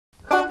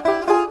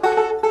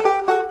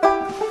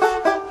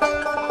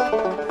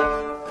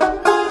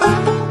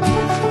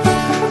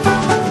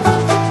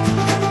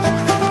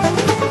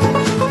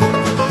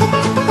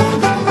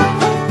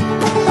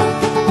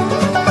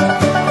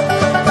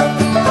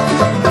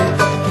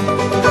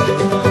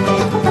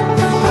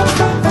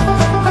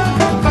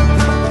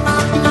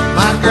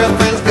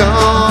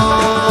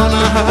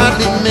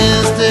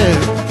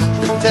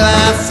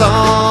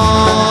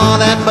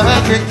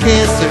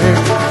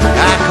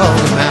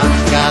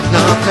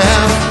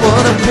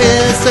gonna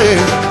piss her.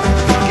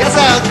 Guess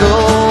I'll go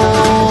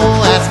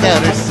ask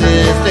out her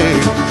sister.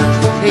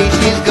 Hey,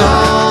 she's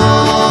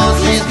gone,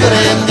 she's good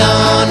and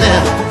gone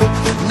now.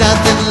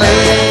 Nothing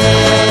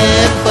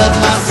left but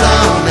my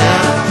song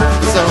now.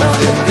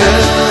 Something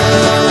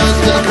good's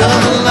gonna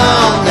come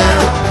along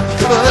now,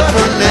 but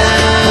for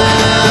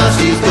now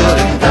she's good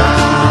and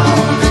gone.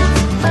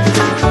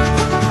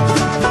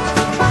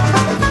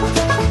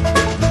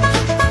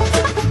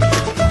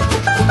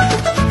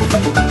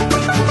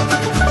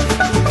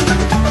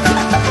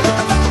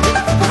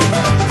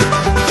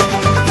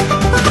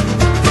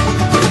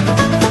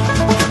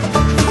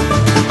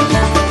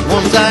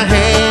 Once I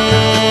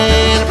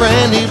had a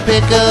brand new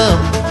pickup,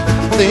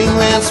 thing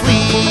ran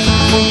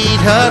sweet,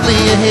 hardly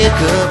a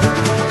hiccup.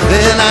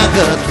 Then I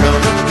got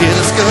drunk, hit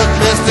a skunk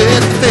nest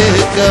in the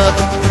pickup.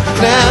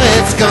 Now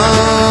it's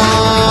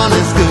gone,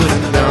 it's good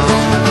and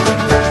gone.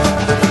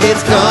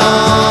 It's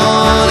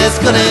gone, it's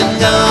good and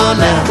gone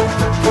now.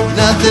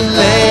 Nothing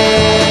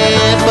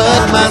left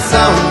but my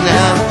song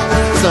now.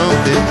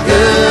 Something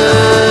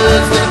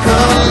good's gonna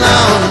come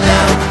along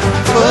now,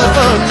 but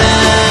for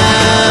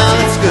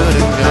now it's good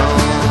and gone.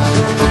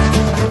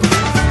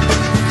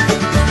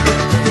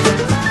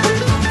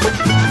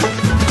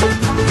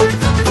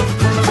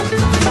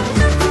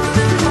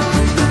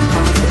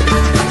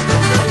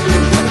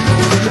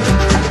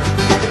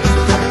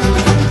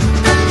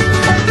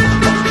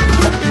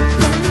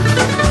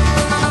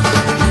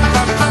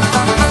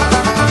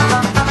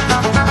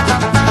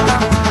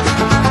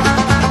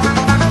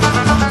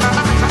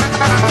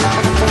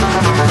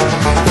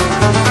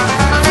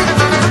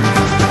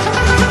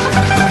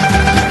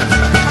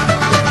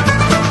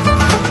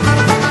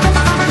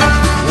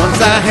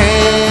 I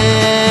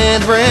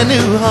had a brand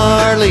new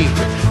Harley,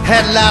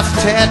 had lots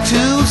of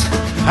tattoos,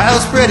 I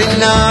was pretty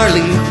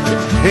gnarly.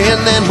 And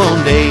then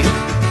one day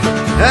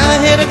I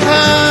hit a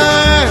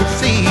car,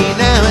 see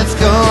now it's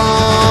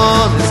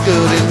gone, it's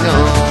good and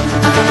gone.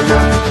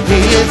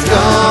 It's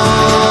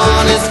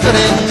gone, it's good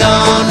and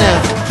gone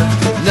now.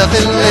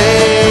 Nothing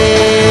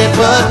left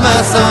but my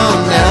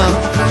song now.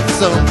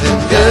 Something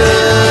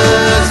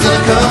good's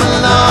gonna come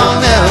along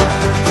now,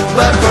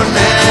 but for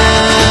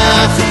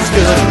now she's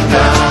good and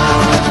gone.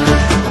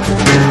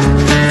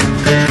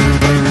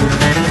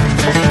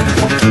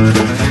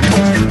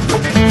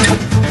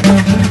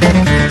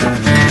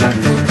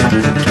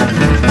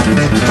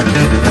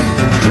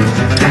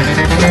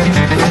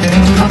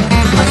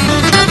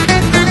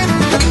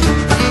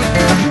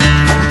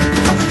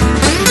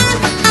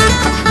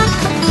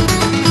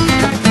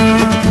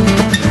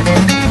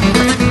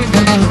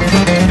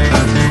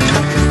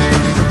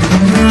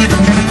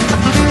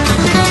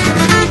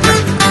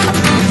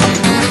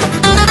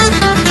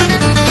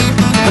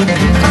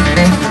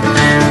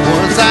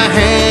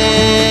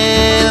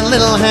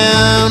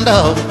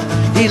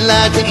 He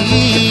liked to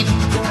eat,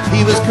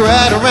 he was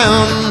quite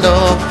around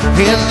dog.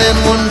 And then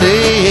one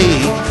day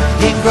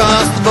he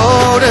crossed the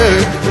border.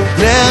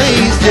 Now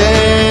he's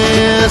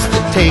just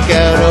a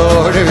takeout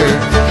order.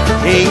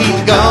 Hey,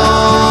 he's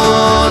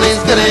gone, he's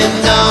good and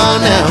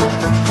gone now.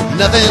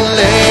 Nothing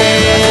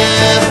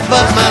left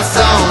but my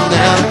song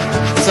now.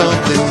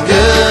 Something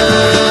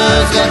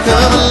good's gonna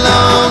come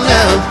along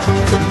now,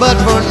 but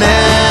for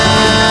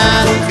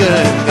now he's good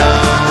and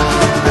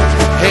gone.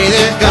 Hey,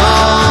 they're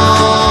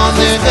gone,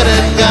 they're good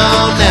and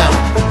gone now.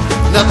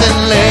 Nothing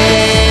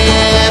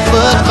left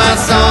but my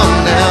song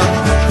now.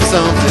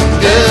 Something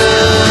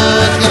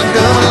good's gonna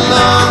come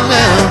along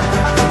now,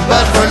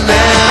 but for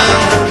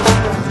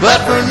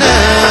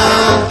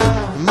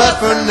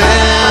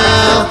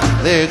now,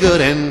 they're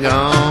good and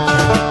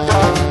gone.